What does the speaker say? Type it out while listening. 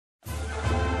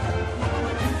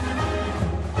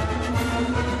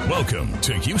Welcome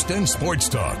to Houston Sports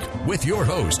Talk with your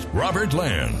host, Robert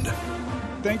Land.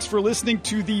 Thanks for listening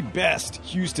to the best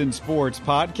Houston sports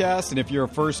podcast. And if you're a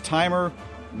first-timer,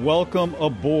 welcome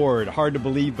aboard. Hard to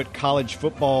believe, but college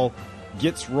football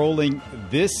gets rolling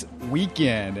this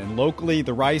weekend. And locally,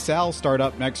 the Rice Owls start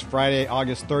up next Friday,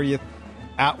 August 30th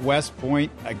at West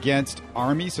Point against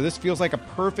Army. So this feels like a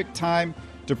perfect time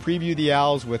to preview the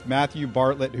Owls with Matthew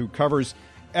Bartlett, who covers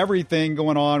everything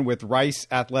going on with Rice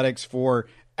athletics for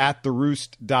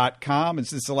atTheRoost.com. And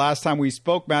since the last time we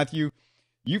spoke, Matthew,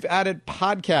 you've added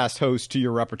podcast hosts to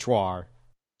your repertoire.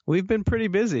 We've been pretty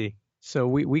busy. So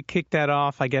we kicked that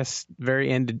off, I guess,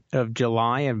 very end of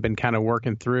July and been kind of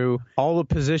working through all the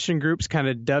position groups, kind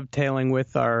of dovetailing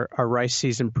with our Rice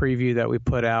season preview that we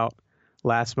put out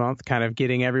last month, kind of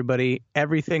getting everybody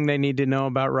everything they need to know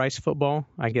about Rice football,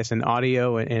 I guess, in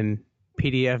audio and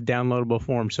PDF downloadable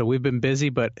form. So we've been busy,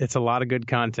 but it's a lot of good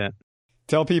content.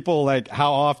 Tell people like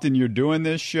how often you're doing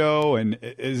this show, and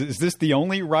is this the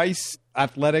only Rice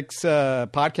athletics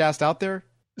podcast out there?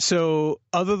 So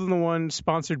other than the one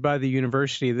sponsored by the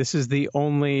university, this is the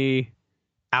only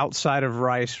outside of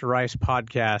Rice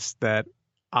podcast that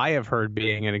I have heard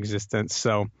being in existence.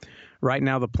 So right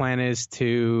now the plan is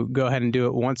to go ahead and do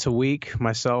it once a week.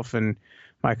 Myself and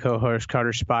my co-host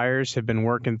Carter Spires have been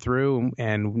working through,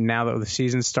 and now that the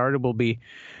season started,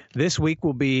 this week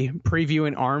we'll be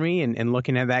previewing Army and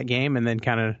looking at that game, and then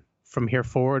kind of from here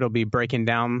forward, I'll be breaking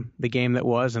down the game that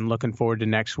was and looking forward to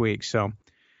next week. So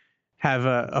have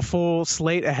a full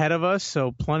slate ahead of us,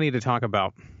 so plenty to talk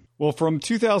about. Well, from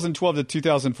 2012 to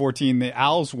 2014, the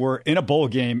Owls were in a bowl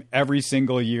game every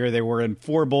single year. They were in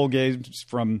 4 bowl games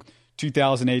from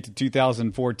 2008 to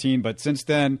 2014, but since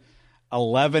then,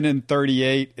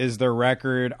 11-38 is their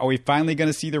record. Are we finally going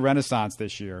to see the renaissance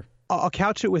this year? I'll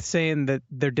couch it with saying that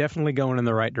they're definitely going in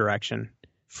the right direction.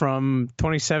 From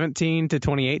 2017 to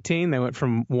 2018, they went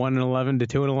from 1-11 to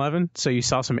 2-11. So you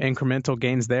saw some incremental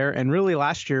gains there. And really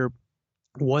last year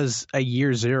was a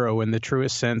year zero in the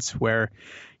truest sense, where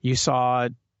you saw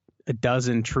a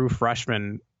dozen true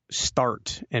freshmen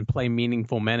start and play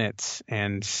meaningful minutes,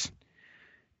 and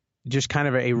just kind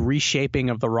of a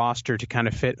reshaping of the roster to kind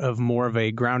of fit of more of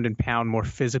a ground and pound, more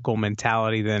physical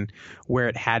mentality than where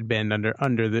it had been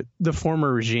under the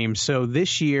former regime. So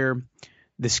this year,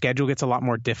 the schedule gets a lot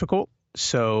more difficult.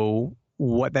 So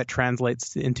what that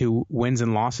translates into wins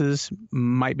and losses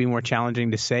might be more challenging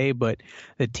to say, but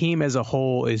the team as a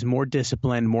whole is more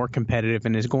disciplined, more competitive,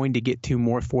 and is going to get to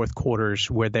more fourth quarters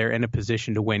where they're in a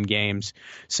position to win games.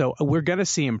 So we're going to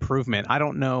see improvement. I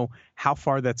don't know how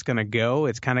far that's going to go.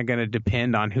 It's kind of going to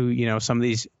depend on who, some of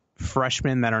these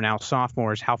freshmen that are now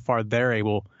sophomores, how far they're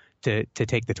able to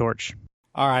take the torch.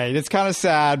 All right. It's kind of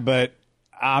sad, but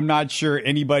I'm not sure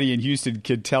anybody in Houston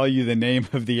could tell you the name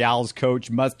of the Owls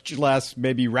coach, much less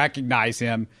maybe recognize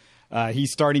him.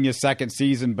 He's starting his second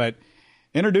season, but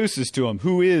introduce us to him.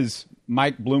 Who is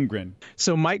Mike Bloomgren?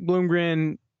 So Mike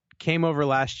Bloomgren came over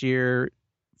last year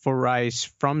for Rice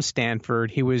from Stanford.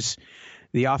 He was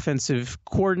the offensive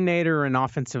coordinator and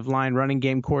offensive line running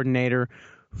game coordinator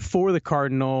for the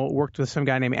Cardinal, worked with some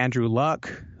guy named Andrew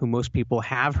Luck, who most people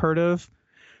have heard of.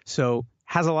 So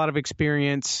has a lot of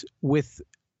experience with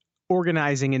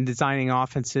organizing and designing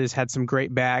offenses, had some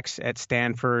great backs at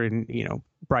Stanford and,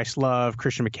 Bryce Love,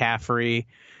 Christian McCaffrey,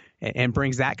 and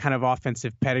brings that kind of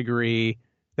offensive pedigree,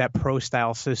 that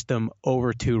pro-style system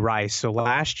over to Rice. So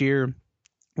last year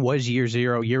was year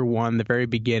zero, year one, the very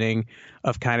beginning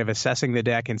of kind of assessing the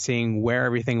deck and seeing where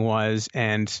everything was.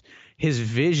 And his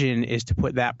vision is to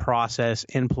put that process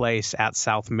in place at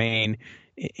South Main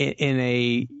in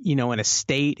a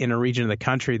state, in a region of the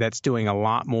country that's doing a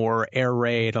lot more air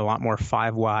raid, a lot more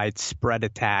 5-wide spread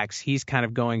attacks. He's kind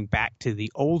of going back to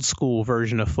the old school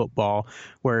version of football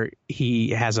where he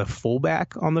has a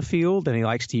fullback on the field and he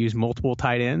likes to use multiple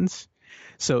tight ends.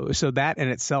 So that in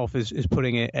itself is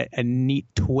putting a neat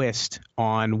twist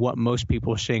on what most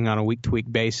people are seeing on a week-to-week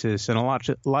basis. And a lot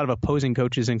of opposing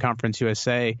coaches in Conference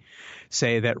USA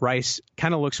say that Rice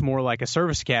kind of looks more like a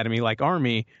service academy like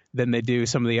Army than they do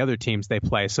some of the other teams they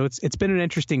play. So it's been an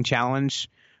interesting challenge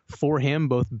for him,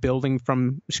 both building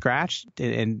from scratch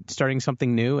and starting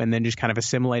something new, and then just kind of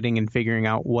assimilating and figuring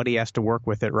out what he has to work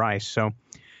with at Rice. So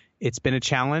it's been a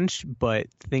challenge, but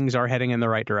things are heading in the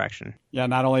right direction. Yeah,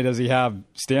 not only does he have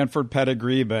Stanford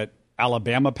pedigree, but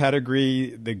Alabama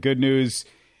pedigree. The good news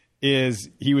is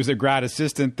he was a grad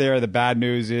assistant there. The bad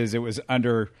news is it was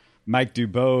under Mike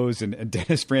Dubose and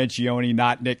Dennis Franchione,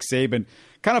 not Nick Saban.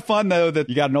 Kind of fun, though, that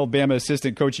you got an Alabama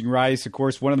assistant coaching Rice. Of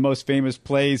course, one of the most famous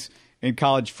plays in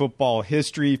college football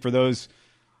history for those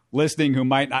listening who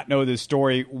might not know this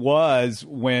story was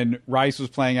when Rice was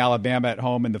playing Alabama at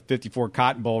home in the 54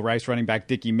 Cotton Bowl. Rice running back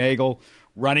Dickie Magle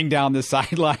running down the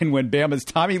sideline when Bama's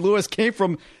Tommy Lewis came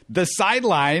from the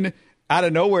sideline out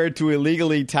of nowhere to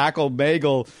illegally tackle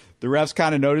Magle. The refs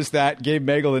kind of noticed that, gave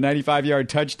Magle the 95-yard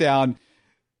touchdown.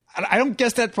 I don't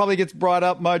guess that probably gets brought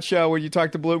up much when you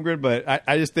talk to Bloomgren, but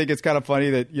I just think it's kind of funny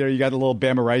that you got the little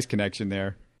Bama Rice connection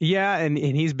there. Yeah, and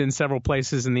he's been several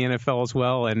places in the NFL as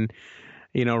well, and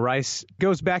Rice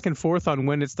goes back and forth on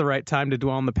when it's the right time to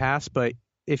dwell on the past. But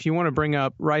if you want to bring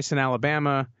up Rice and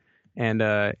Alabama and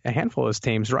a handful of those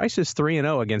teams, Rice is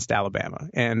 3-0 against Alabama.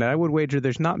 And I would wager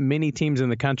there's not many teams in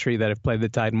the country that have played the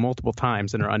Tide multiple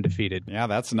times and are undefeated. Yeah,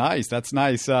 that's nice. That's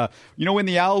nice. When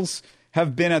the Owls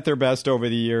have been at their best over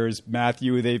the years,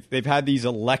 Matthew, they've had these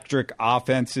electric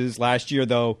offenses. Last year,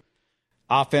 though,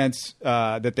 offense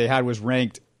that they had was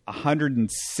ranked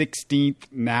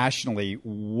 116th nationally.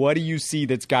 What do you see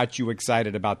that's got you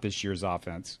excited about this year's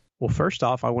offense? Well, first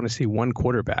off, I want to see one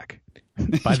quarterback.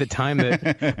 By the time that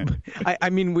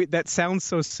that sounds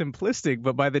so simplistic,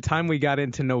 but by the time we got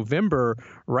into November,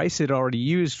 Rice had already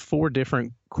used 4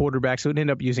 different quarterbacks. It would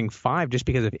end up using 5 just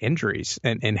because of injuries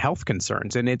and health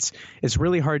concerns. And it's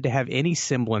really hard to have any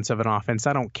semblance of an offense.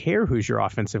 I don't care who's your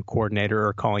offensive coordinator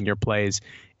or calling your plays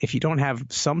if you don't have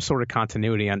some sort of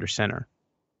continuity under center.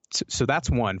 So that's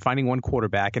one, finding one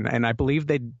quarterback. And I believe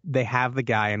they have the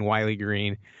guy in Wiley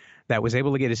Green that was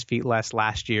able to get his feet wet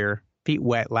last year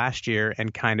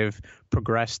and kind of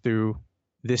progress through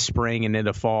this spring and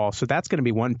into fall. So that's going to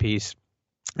be one piece.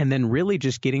 And then really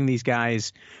just getting these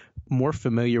guys more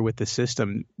familiar with the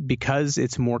system because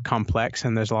it's more complex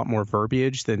and there's a lot more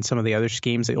verbiage than some of the other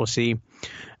schemes that you'll see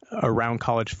around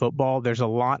college football. There's a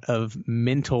lot of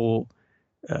mental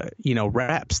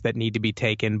reps that need to be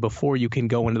taken before you can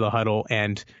go into the huddle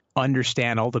and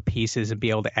understand all the pieces and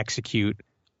be able to execute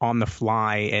on the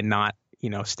fly and not,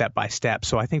 step by step.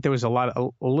 So I think there was a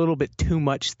little bit too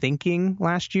much thinking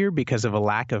last year because of a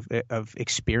lack of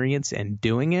experience in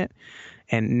doing it.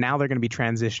 And now they're going to be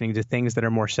transitioning to things that are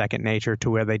more second nature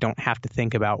to where they don't have to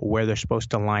think about where they're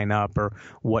supposed to line up or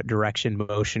what direction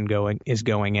motion is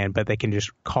going in, but they can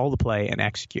just call the play and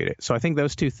execute it. So I think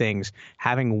those two things,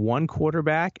 having one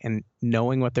quarterback and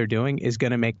knowing what they're doing, is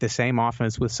going to make the same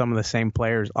offense with some of the same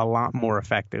players a lot more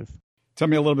effective. Tell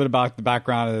me a little bit about the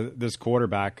background of this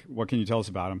quarterback. What can you tell us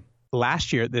about him?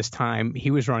 Last year at this time,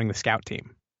 he was running the scout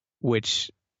team,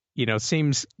 which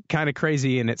seems kind of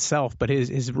crazy in itself, but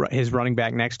his running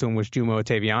back next to him was Juma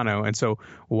Ottaviano. And so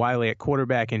Wiley at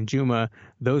quarterback and Juma,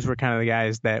 those were kind of the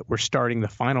guys that were starting the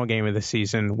final game of the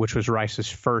season, which was Rice's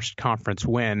first conference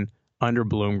win under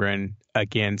Bloomgren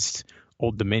against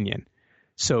Old Dominion.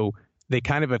 So they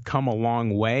kind of have come a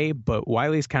long way, but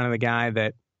Wiley's kind of the guy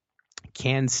that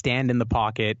can stand in the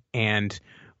pocket and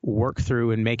work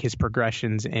through and make his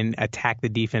progressions and attack the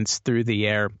defense through the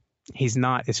air. He's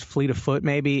not as fleet of foot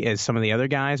maybe as some of the other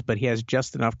guys, but he has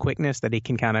just enough quickness that he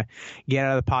can kind of get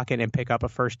out of the pocket and pick up a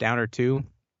first down or two.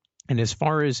 And as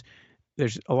far as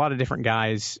there's a lot of different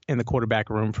guys in the quarterback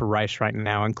room for Rice right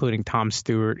now, including Tom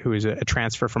Stewart, who is a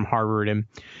transfer from Harvard.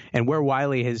 And where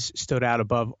Wiley has stood out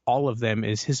above all of them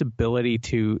is his ability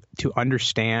to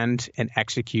understand and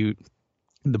execute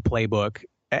the playbook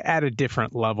at a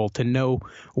different level, to know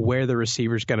where the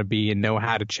receiver's going to be and know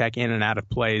how to check in and out of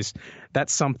plays.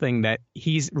 That's something that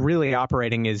he's really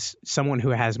operating as someone who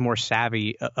has more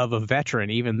savvy of a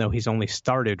veteran, even though he's only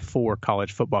started 4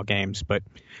 college football games. But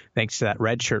thanks to that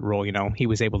redshirt rule, he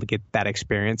was able to get that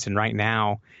experience. And right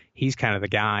now he's kind of the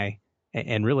guy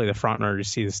and really the front runner to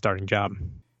see the starting job.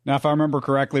 Now, if I remember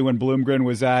correctly, when Bloomgren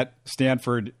was at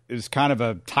Stanford, it was kind of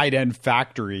a tight end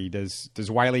factory. Does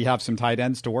Wiley have some tight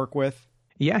ends to work with?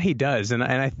 Yeah, he does. And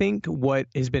I think what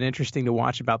has been interesting to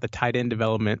watch about the tight end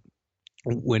development,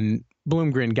 when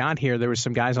Bloomgren got here, there were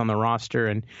some guys on the roster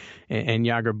and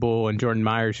Yager Bull and Jordan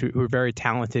Myers who were very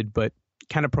talented, but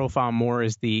kind of profile more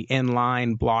as the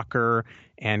in-line blocker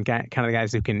and kind of the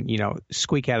guys who can,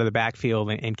 squeak out of the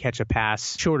backfield and catch a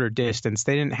pass shorter distance.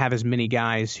 They didn't have as many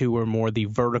guys who were more the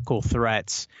vertical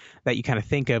threats that you kind of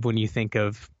think of when you think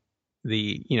of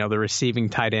the receiving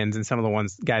tight ends and some of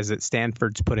the guys that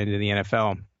Stanford's put into the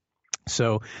NFL.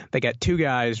 So they got 2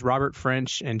 guys, Robert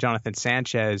French and Jonathan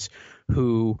Sanchez,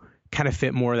 who kind of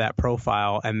fit more of that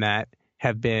profile and that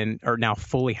are now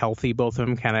fully healthy. Both of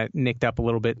them kind of nicked up a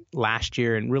little bit last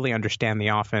year and really understand the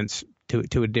offense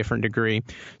to a different degree.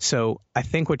 So I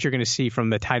think what you're going to see from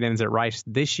the tight ends at Rice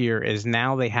this year is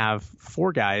now they have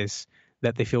 4 guys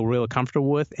that they feel really comfortable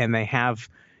with, and they have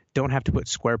don't have to put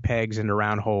square pegs into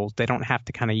round holes. They don't have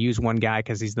to kind of use one guy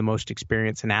because he's the most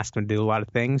experienced and ask him to do a lot of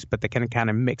things, but they can kind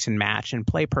of mix and match and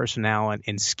play personnel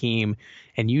and scheme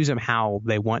and use them how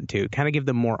they want to, kind of give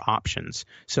them more options.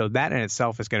 So that in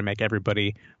itself is going to make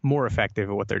everybody more effective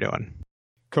at what they're doing.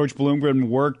 Coach Bloomgren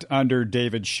worked under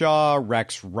David Shaw,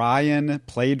 Rex Ryan,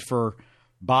 played for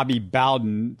Bobby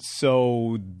Bowden.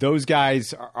 So those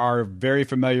guys are very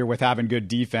familiar with having good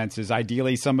defenses.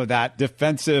 Ideally, some of that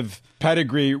defensive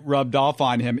pedigree rubbed off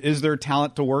on him. Is there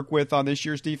talent to work with on this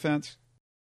year's defense?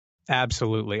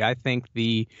 Absolutely. I think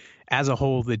as a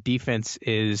whole, the defense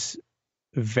is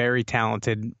very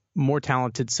talented, more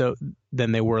talented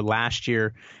than they were last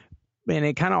year. And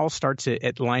it kind of all starts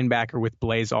at linebacker with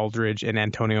Blaze Aldridge and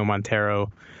Antonio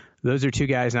Montero. Those are two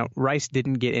guys. Now, Rice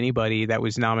didn't get anybody that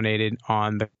was nominated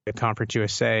on the Conference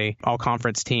USA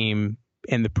all-conference team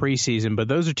in the preseason, but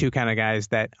those are two kind of guys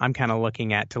that I'm kind of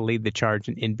looking at to lead the charge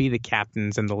and be the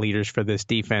captains and the leaders for this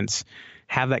defense,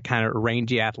 have that kind of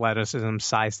rangy athleticism,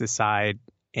 size to side,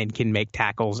 and can make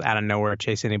tackles out of nowhere,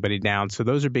 chase anybody down. So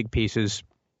those are big pieces.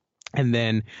 And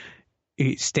then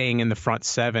staying in the front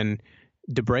seven,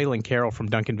 DeBraylon Carroll from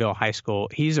Duncanville High School,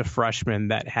 he's a freshman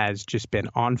that has just been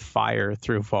on fire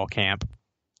through fall camp.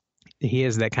 He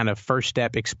has that kind of first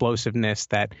step explosiveness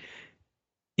that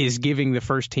is giving the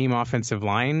first team offensive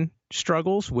line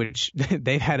struggles, which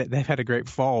they've had a great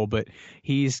fall, but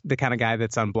he's the kind of guy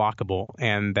that's unblockable,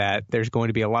 and that there's going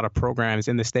to be a lot of programs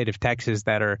in the state of Texas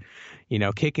that are,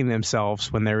 kicking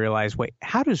themselves when they realize, wait,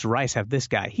 how does Rice have this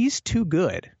guy? He's too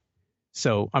good.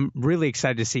 So I'm really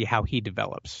excited to see how he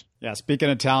develops. Yeah, speaking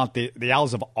of talent, the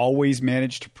Owls have always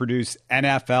managed to produce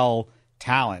NFL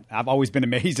talent. I've always been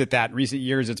amazed at that. In recent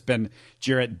years, it's been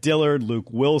Jarrett Dillard,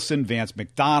 Luke Wilson, Vance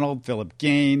McDonald, Philip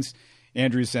Gaines,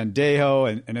 Andrew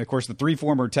Sendejo, and of course the three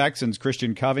former Texans,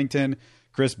 Christian Covington,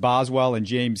 Chris Boswell, and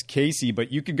James Casey. But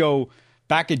you could go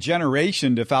back a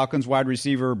generation to Falcons wide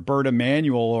receiver Bert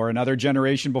Emanuel, or another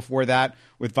generation before that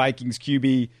with Vikings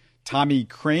QB Tommy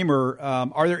Kramer.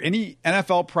 Are there any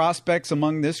NFL prospects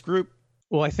among this group?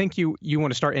 Well, I think you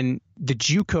want to start in the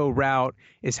JUCO route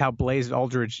is how Blaze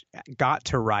Aldridge got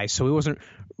to Rice. So he wasn't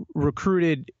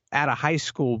recruited at a high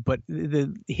school, but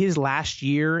his last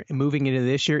year moving into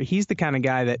this year, he's the kind of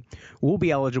guy that will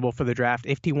be eligible for the draft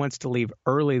if he wants to leave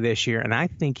early this year. And I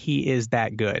think he is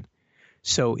that good.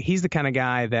 So he's the kind of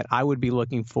guy that I would be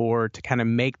looking for to kind of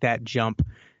make that jump.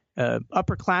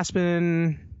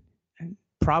 Upperclassmen,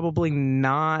 probably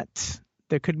not.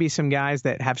 There could be some guys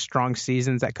that have strong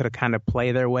seasons that could have kind of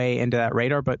play their way into that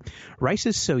radar, but Rice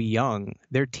is so young.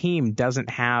 Their team doesn't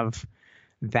have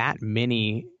that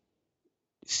many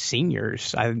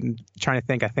seniors. I'm trying to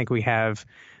think. I think we have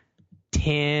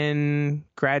 10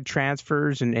 grad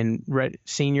transfers and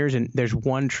seniors, and there's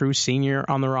one true senior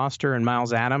on the roster, and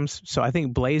Miles Adams. So I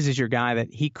think Blaze is your guy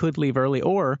that he could leave early,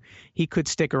 or he could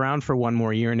stick around for one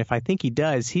more year. And if I think he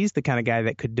does, he's the kind of guy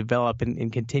that could develop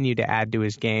and continue to add to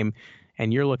his game.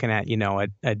 And you're looking at,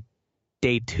 a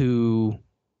day two,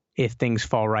 if things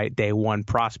fall right, day one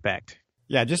prospect.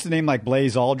 Yeah, just a name like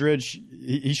Blaze Aldridge,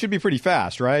 he should be pretty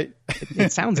fast, right?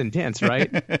 It sounds intense, right?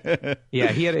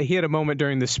 Yeah, he had a moment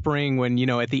during the spring when,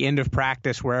 at the end of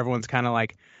practice where everyone's kind of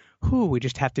like, we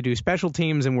just have to do special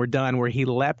teams and we're done, where he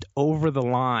leapt over the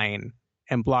line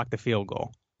and blocked the field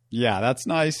goal. Yeah, that's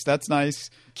nice. That's nice.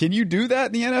 Can you do that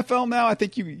in the NFL now? I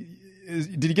think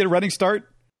did you get a running start?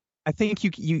 I think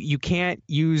you can't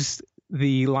use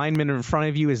the lineman in front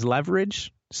of you as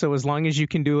leverage. So as long as you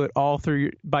can do it all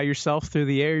by yourself through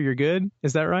the air, you're good.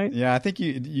 Is that right? Yeah, I think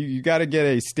you got to get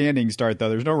a standing start, though.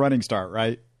 There's no running start,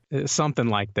 right? Something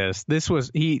like this. This was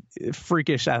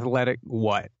freakish athletic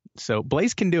what? So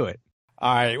Blaze can do it.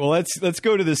 All right, well, let's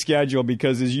go to the schedule,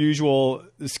 because as usual,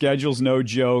 the schedule's no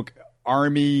joke.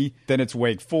 Army, then it's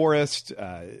Wake Forest,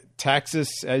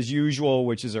 Texas as usual,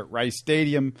 which is at Rice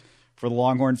Stadium for the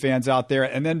Longhorn fans out there,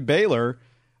 and then Baylor.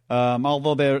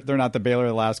 Although they're not the Baylor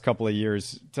the last couple of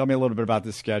years. Tell me a little bit about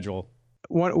this schedule.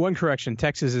 One correction: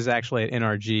 Texas is actually at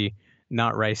NRG,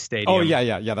 not Rice Stadium. Oh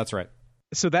yeah, that's right.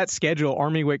 So that schedule: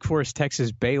 Army, Wake Forest,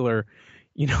 Texas, Baylor.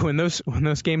 When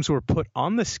those games were put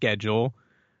on the schedule,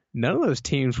 none of those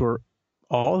teams were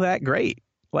all that great.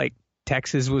 Like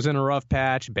Texas was in a rough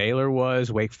patch, Baylor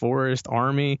was, Wake Forest,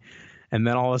 Army, and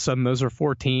then all of a sudden those are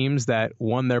four teams that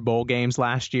won their bowl games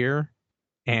last year.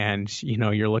 And,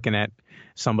 you're looking at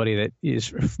somebody that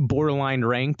is borderline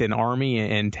ranked in Army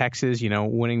and Texas,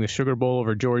 winning the Sugar Bowl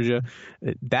over Georgia.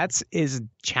 That's as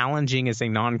challenging as a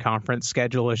non-conference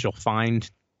schedule as you'll find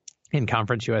in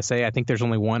Conference USA. I think there's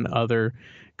only one other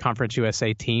Conference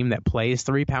USA team that plays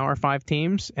 3 Power 5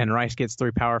 teams, and Rice gets 3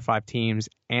 Power 5 teams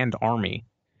and Army.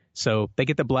 So they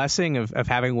get the blessing of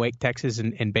having Wake, Texas,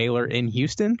 and Baylor in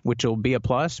Houston, which will be a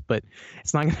plus, but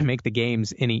it's not going to make the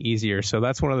games any easier. So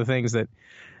that's one of the things that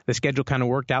the schedule kind of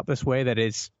worked out this way, that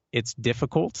it's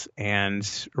difficult,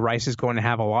 and Rice is going to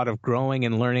have a lot of growing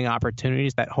and learning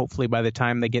opportunities that hopefully by the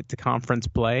time they get to conference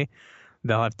play,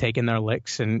 they'll have taken their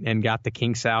licks and got the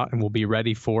kinks out and will be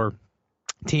ready for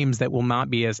teams that will not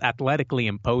be as athletically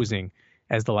imposing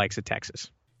as the likes of Texas.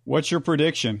 What's your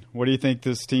prediction? What do you think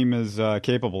this team is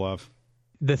capable of?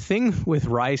 The thing with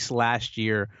Rice last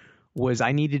year was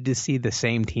I needed to see the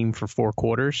same team for 4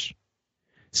 quarters.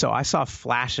 So I saw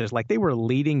flashes, like they were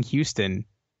leading Houston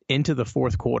into the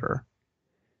 4th quarter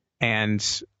and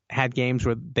had games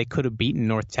where they could have beaten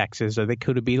North Texas, or they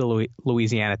could have beat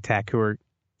Louisiana Tech, who were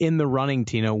in the running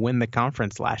to, win the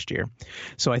conference last year.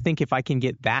 So I think if I can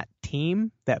get that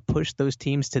team that pushed those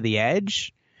teams to the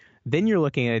edge, then you're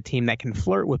looking at a team that can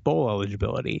flirt with bowl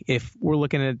eligibility. If we're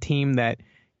looking at a team that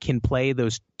can play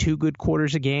those 2 good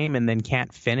quarters a game and then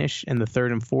can't finish in the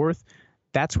 3rd and 4th,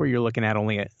 that's where you're looking at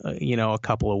only a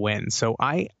couple of wins. So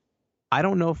I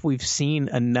don't know if we've seen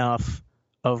enough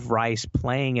of Rice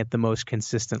playing at the most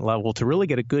consistent level to really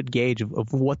get a good gauge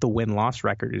of what the win-loss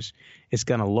record is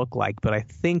going to look like. But I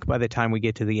think by the time we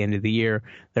get to the end of the year,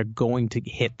 they're going to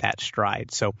hit that stride.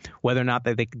 So whether or not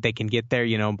they can get there,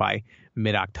 by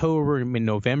mid-October,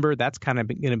 mid-November, that's kind of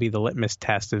going to be the litmus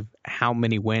test of how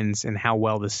many wins and how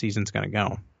well this season's going to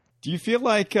go. Do you feel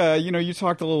like, you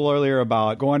talked a little earlier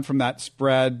about going from that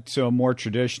spread to a more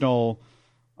traditional,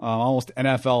 almost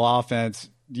NFL offense.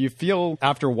 Do you feel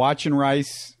after watching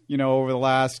Rice, over the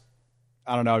last,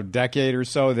 decade or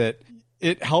so, that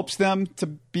it helps them to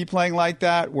be playing like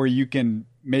that, where you can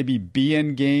maybe be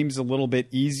in games a little bit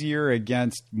easier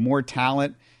against more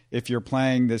talent if you're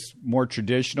playing this more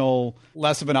traditional,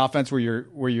 less of an offense where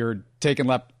you're taking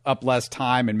up less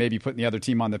time and maybe putting the other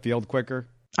team on the field quicker?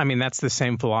 I mean, that's the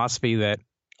same philosophy that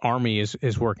Army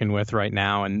is working with right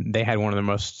now, and they had one of the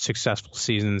most successful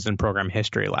seasons in program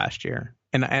history last year.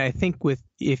 And I think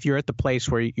if you're at the place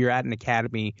where you're at an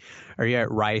academy, or you're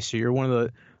at Rice, or you're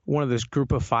one of those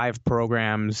group of 5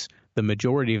 programs, the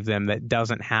majority of them that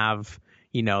doesn't have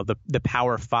the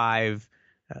Power 5,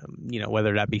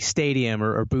 whether that be stadium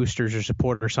or boosters or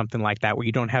support or something like that, where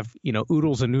you don't have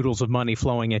oodles and noodles of money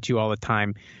flowing at you all the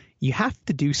time, you have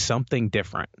to do something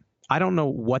different. I don't know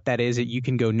what that is. You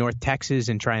can go North Texas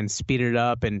and try and speed it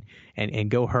up and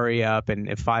go hurry up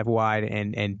and 5 wide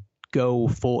and go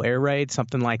full air raid,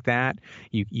 something like that.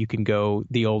 You can go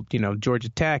the old, Georgia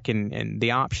Tech and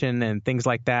the option and things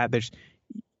like that.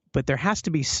 But there has to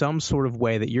be some sort of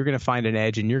way that you're going to find an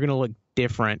edge and you're going to look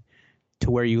different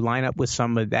to where you line up with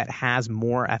someone that has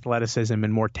more athleticism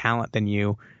and more talent than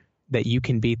you, that you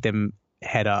can beat them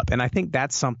head up. And I think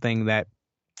that's something that,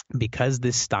 because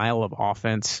this style of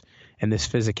offense and this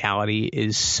physicality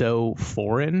is so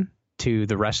foreign to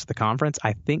the rest of the conference,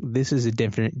 I think this is a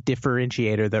different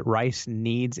differentiator that Rice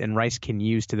needs and Rice can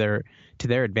use to their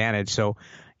advantage. So,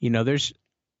 there's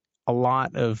a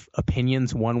lot of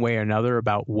opinions one way or another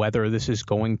about whether this is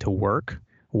going to work,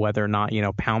 whether or not,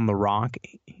 pound the rock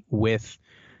with,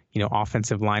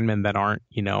 offensive linemen that aren't,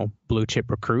 blue chip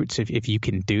recruits. If you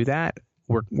can do that,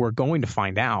 we're going to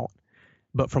find out.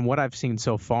 But from what I've seen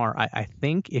so far, I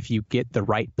think if you get the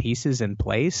right pieces in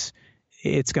place,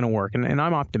 it's going to work. And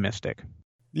I'm optimistic.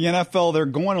 The NFL, they're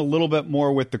going a little bit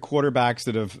more with the quarterbacks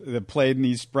that have played in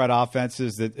these spread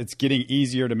offenses, that it's getting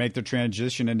easier to make the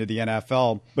transition into the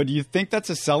NFL. But do you think that's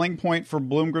a selling point for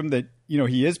Bloomgren, that,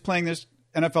 he is playing this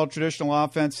NFL traditional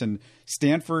offense, and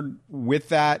Stanford with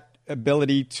that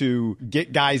ability to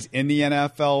get guys in the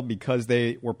NFL because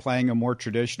they were playing a more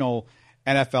traditional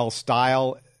NFL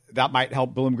style, that might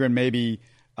help Bloomgren maybe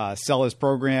sell his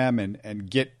program and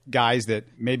get guys that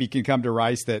maybe can come to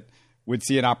Rice that would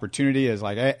see an opportunity as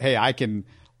like, hey, I can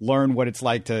learn what it's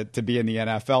like to be in the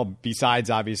NFL, besides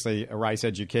obviously a Rice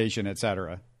education, et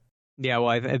cetera. Yeah,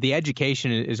 well, the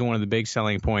education is one of the big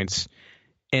selling points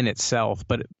in itself.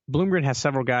 But Bloomgren has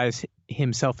several guys,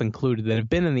 himself included, that have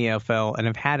been in the NFL and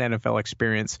have had NFL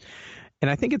experience.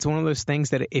 And I think it's one of those things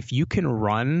that if you can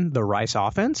run the Rice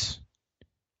offense,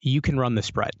 you can run the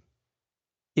spread.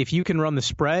 If you can run the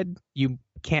spread, you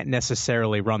can't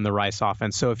necessarily run the Rice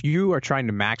offense. So if you are trying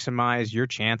to maximize your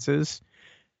chances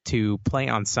to play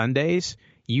on Sundays,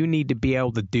 you need to be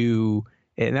able to do,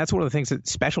 and that's one of the things that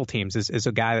special teams is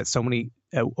a guy that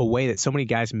a way that so many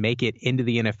guys make it into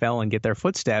the NFL and get their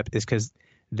footstep, is because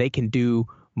they can do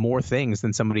more things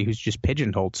than somebody who's just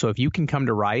pigeonholed. So if you can come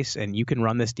to Rice and you can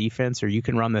run this defense, or you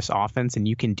can run this offense and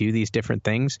you can do these different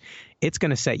things, it's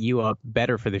going to set you up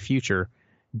better for the future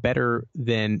better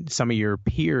than some of your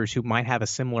peers who might have a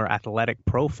similar athletic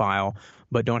profile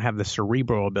but don't have the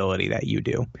cerebral ability that you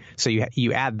do. So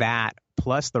you add that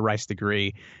plus the Rice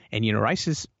degree, and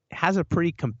Rice has a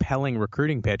pretty compelling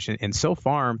recruiting pitch, and so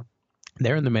far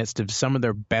they're in the midst of some of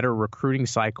their better recruiting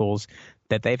cycles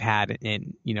that they've had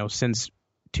since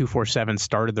 247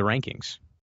 started the rankings.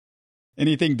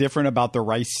 Anything different about the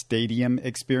Rice Stadium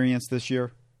experience this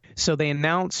year? So they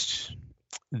announced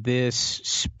this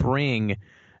spring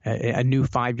a new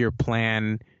 5-year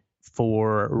plan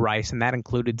for Rice, and that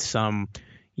included some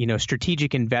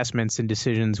strategic investments and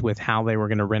decisions with how they were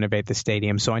going to renovate the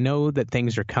stadium. So I know that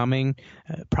things are coming.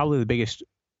 Probably the biggest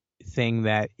thing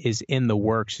that is in the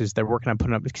works is they're working on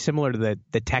putting up, similar to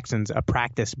the Texans, a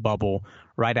practice bubble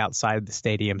right outside of the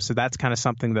stadium. So that's kind of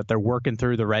something that they're working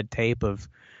through the red tape of.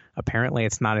 Apparently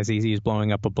it's not as easy as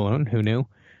blowing up a balloon. Who knew?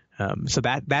 So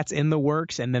that's in the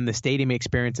works. And then the stadium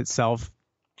experience itself,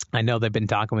 I know they've been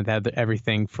talking with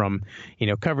everything from,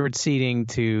 covered seating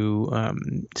to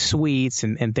suites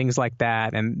and things like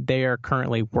that. And they are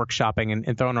currently workshopping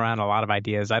and throwing around a lot of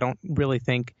ideas. I don't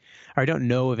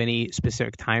know of any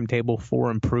specific timetable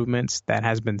for improvements that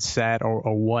has been set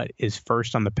or what is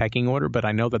first on the pecking order, but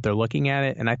I know that they're looking at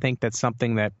it. And I think that's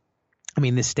something that,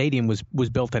 this stadium was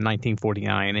built in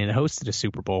 1949 and it hosted a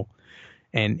Super Bowl,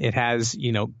 and it has,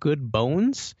 good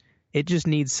bones. It just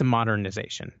needs some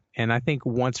modernization. And I think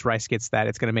once Rice gets that,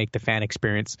 it's going to make the fan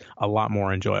experience a lot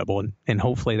more enjoyable. And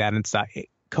hopefully that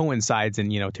coincides in,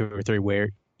 2 or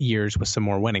 3 years with some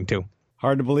more winning too.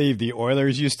 Hard to believe the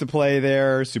Oilers used to play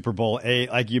there. Super Bowl 8,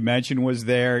 like you mentioned, was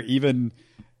there. Even,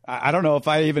 I don't know if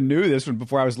I even knew this one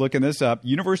before I was looking this up.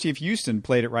 University of Houston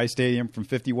played at Rice Stadium from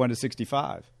 51 to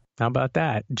 65. How about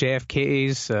that?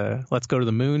 JFK's Let's Go to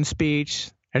the Moon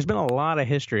speech. There's been a lot of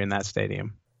history in that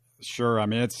stadium. Sure.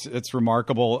 It's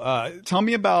remarkable. Tell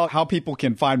me about how people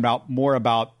can find out more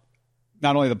about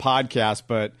not only the podcast,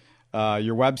 but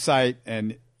your website.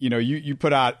 And, you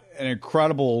put out an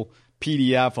incredible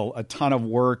PDF, a ton of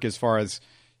work as far as,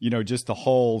 just the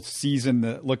whole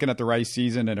season, looking at the Rice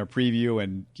season and a preview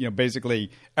and, basically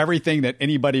everything that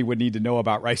anybody would need to know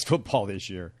about Rice football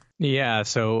this year. Yeah,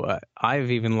 so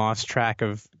I've even lost track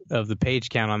of the page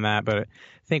count on that, but I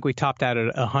think we topped out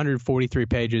at 143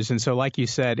 pages. And so, like you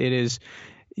said, it is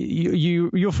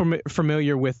you're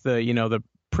familiar with the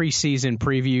preseason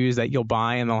previews that you'll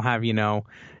buy, and they'll have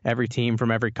every team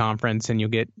from every conference, and you'll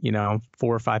get 4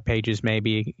 or 5 pages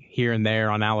maybe here and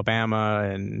there on Alabama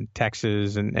and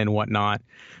Texas and whatnot.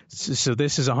 So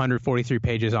this is 143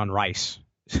 pages on Rice.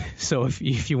 So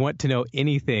if you want to know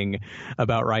anything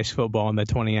about Rice football and the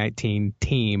 2019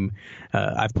 team,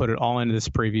 I've put it all into this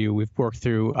preview. We've worked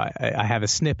through, I have a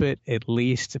snippet, at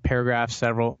least a paragraph,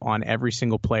 several on every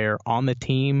single player on the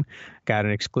team. Got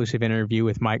an exclusive interview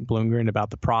with Mike Bloomgren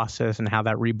about the process and how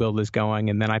that rebuild is going.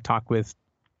 And then I talk with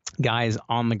guys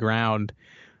on the ground,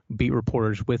 beat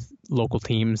reporters with local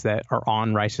teams that are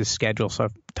on Rice's schedule. So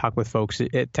I've talked with folks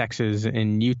at Texas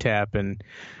and UTEP and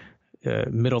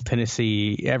Middle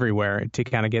Tennessee, everywhere, to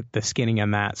kind of get the skinning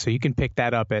on that. So you can pick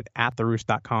that up at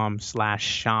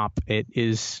theroost.com/shop. It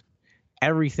is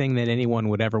everything that anyone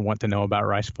would ever want to know about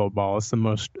Rice football. It's the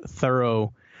most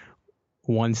thorough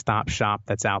one-stop shop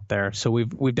that's out there. So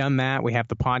we've done that. We have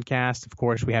the podcast. Of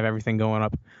course, we have everything going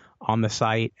up on the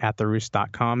site at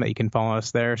theroost.com that you can follow us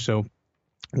there. So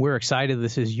we're excited.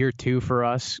 This is year 2 for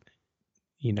us.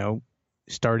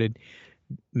 Started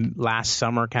last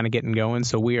summer, kind of getting going.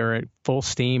 So we are at full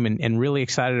steam and really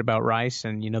excited about Rice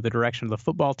and, the direction of the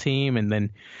football team. And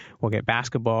then we'll get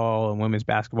basketball and women's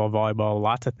basketball, volleyball,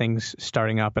 lots of things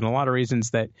starting up and a lot of reasons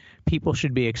that people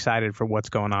should be excited for what's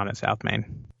going on at South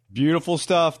Main. Beautiful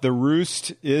stuff. The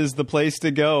Roost is the place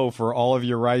to go for all of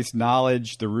your Rice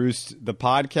knowledge. The Roost, the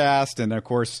podcast, and of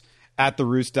course at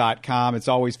theroost.com. It's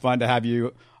always fun to have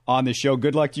you on the show.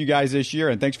 Good luck to you guys this year,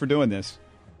 and thanks for doing this.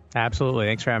 Absolutely.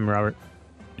 Thanks for having me, Robert.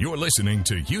 You're listening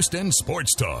to Houston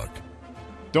Sports Talk.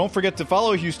 Don't forget to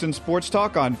follow Houston Sports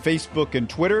Talk on Facebook and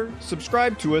Twitter.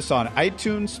 Subscribe to us on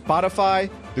iTunes,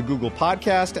 Spotify, the Google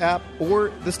Podcast app,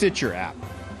 or the Stitcher app.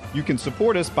 You can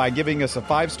support us by giving us a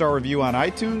 5-star review on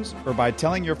iTunes or by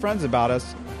telling your friends about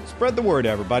us. Spread the word,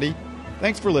 everybody.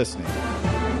 Thanks for listening.